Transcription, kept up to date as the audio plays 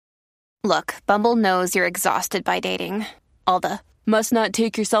Look, Bumble knows you're exhausted by dating. All the must not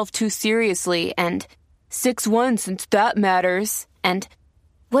take yourself too seriously and 6'1" since that matters. And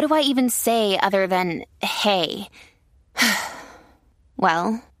what do I even say other than hey?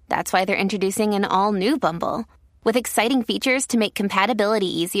 Well, that's why they're introducing an all-new Bumble with exciting features to make compatibility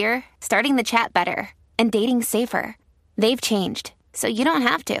easier, starting the chat better, and dating safer. They've changed, so you don't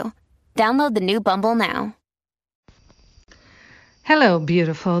have to. Download the new Bumble now. Hello,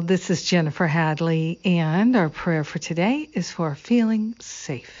 beautiful. This is Jennifer Hadley, and our prayer for today is for feeling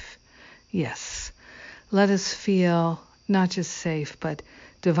safe. Yes, let us feel not just safe, but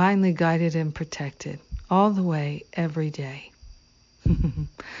divinely guided and protected all the way, every day.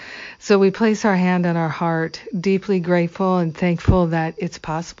 So we place our hand on our heart, deeply grateful and thankful that it's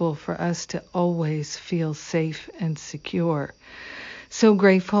possible for us to always feel safe and secure. So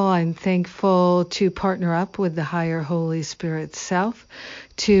grateful and thankful to partner up with the higher Holy Spirit self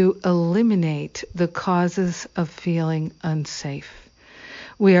to eliminate the causes of feeling unsafe.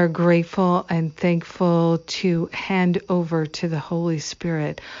 We are grateful and thankful to hand over to the Holy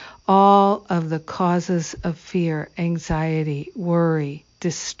Spirit all of the causes of fear, anxiety, worry,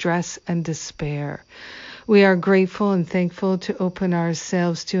 distress, and despair. We are grateful and thankful to open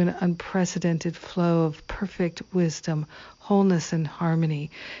ourselves to an unprecedented flow of perfect wisdom, wholeness and harmony,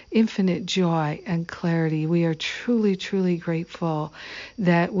 infinite joy and clarity. We are truly, truly grateful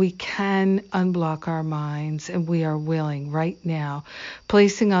that we can unblock our minds, and we are willing right now,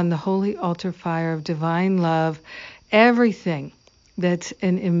 placing on the holy altar fire of divine love everything that's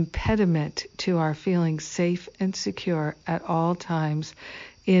an impediment to our feeling safe and secure at all times,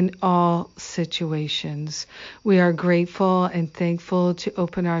 in all situations. We are grateful and thankful to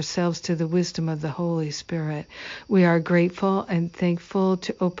open ourselves to the wisdom of the Holy Spirit. We are grateful and thankful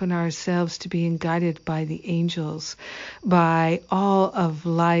to open ourselves to being guided by the angels, by all of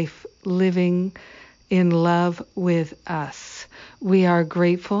life living in love with us. We are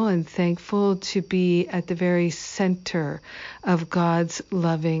grateful and thankful to be at the very center of God's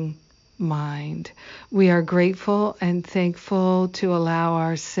loving mind. We are grateful and thankful to allow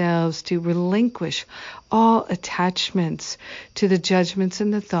ourselves to relinquish all attachments to the judgments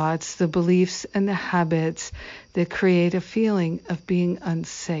and the thoughts, the beliefs and the habits that create a feeling of being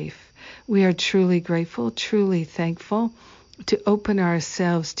unsafe. We are truly grateful, truly thankful to open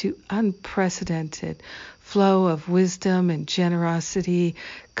ourselves to unprecedented flow of wisdom and generosity,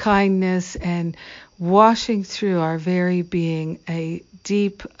 kindness, and washing through our very being a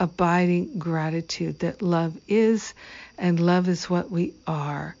deep, abiding gratitude that love is, and love is what we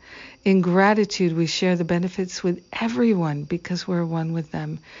are. In gratitude, we share the benefits with everyone because we're one with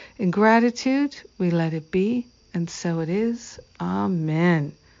them. In gratitude, we let it be, and so it is.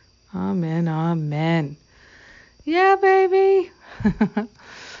 Amen. Amen. Amen. Yeah, baby.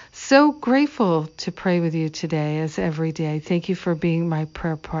 So grateful to pray with you today, as every day. Thank you for being my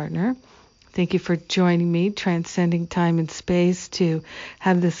prayer partner. Thank you for joining me, transcending time and space, to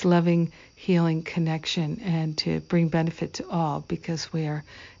have this loving, healing connection and to bring benefit to all because we are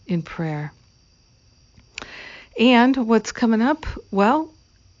in prayer. And what's coming up? Well,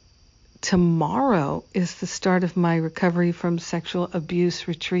 tomorrow is the start of my recovery from sexual abuse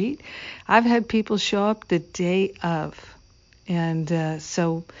retreat. I've had people show up the day of, and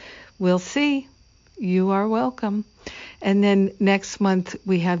so we'll see. You are welcome. And then next month,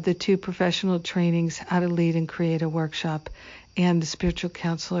 we have the 2 professional trainings, How to Lead and Create a Workshop, and the Spiritual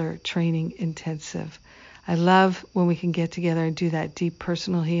Counselor Training Intensive. I love when we can get together and do that deep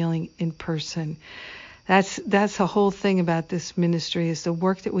personal healing in person. That's the whole thing about this ministry, is the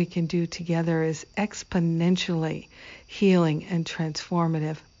work that we can do together is exponentially healing and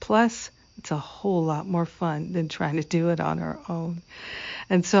transformative. Plus, it's a whole lot more fun than trying to do it on our own.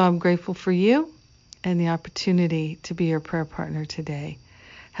 And so I'm grateful for you and the opportunity to be your prayer partner today.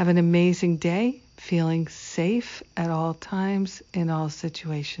 Have an amazing day, feeling safe at all times, in all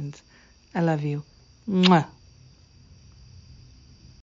situations. I love you. Mwah.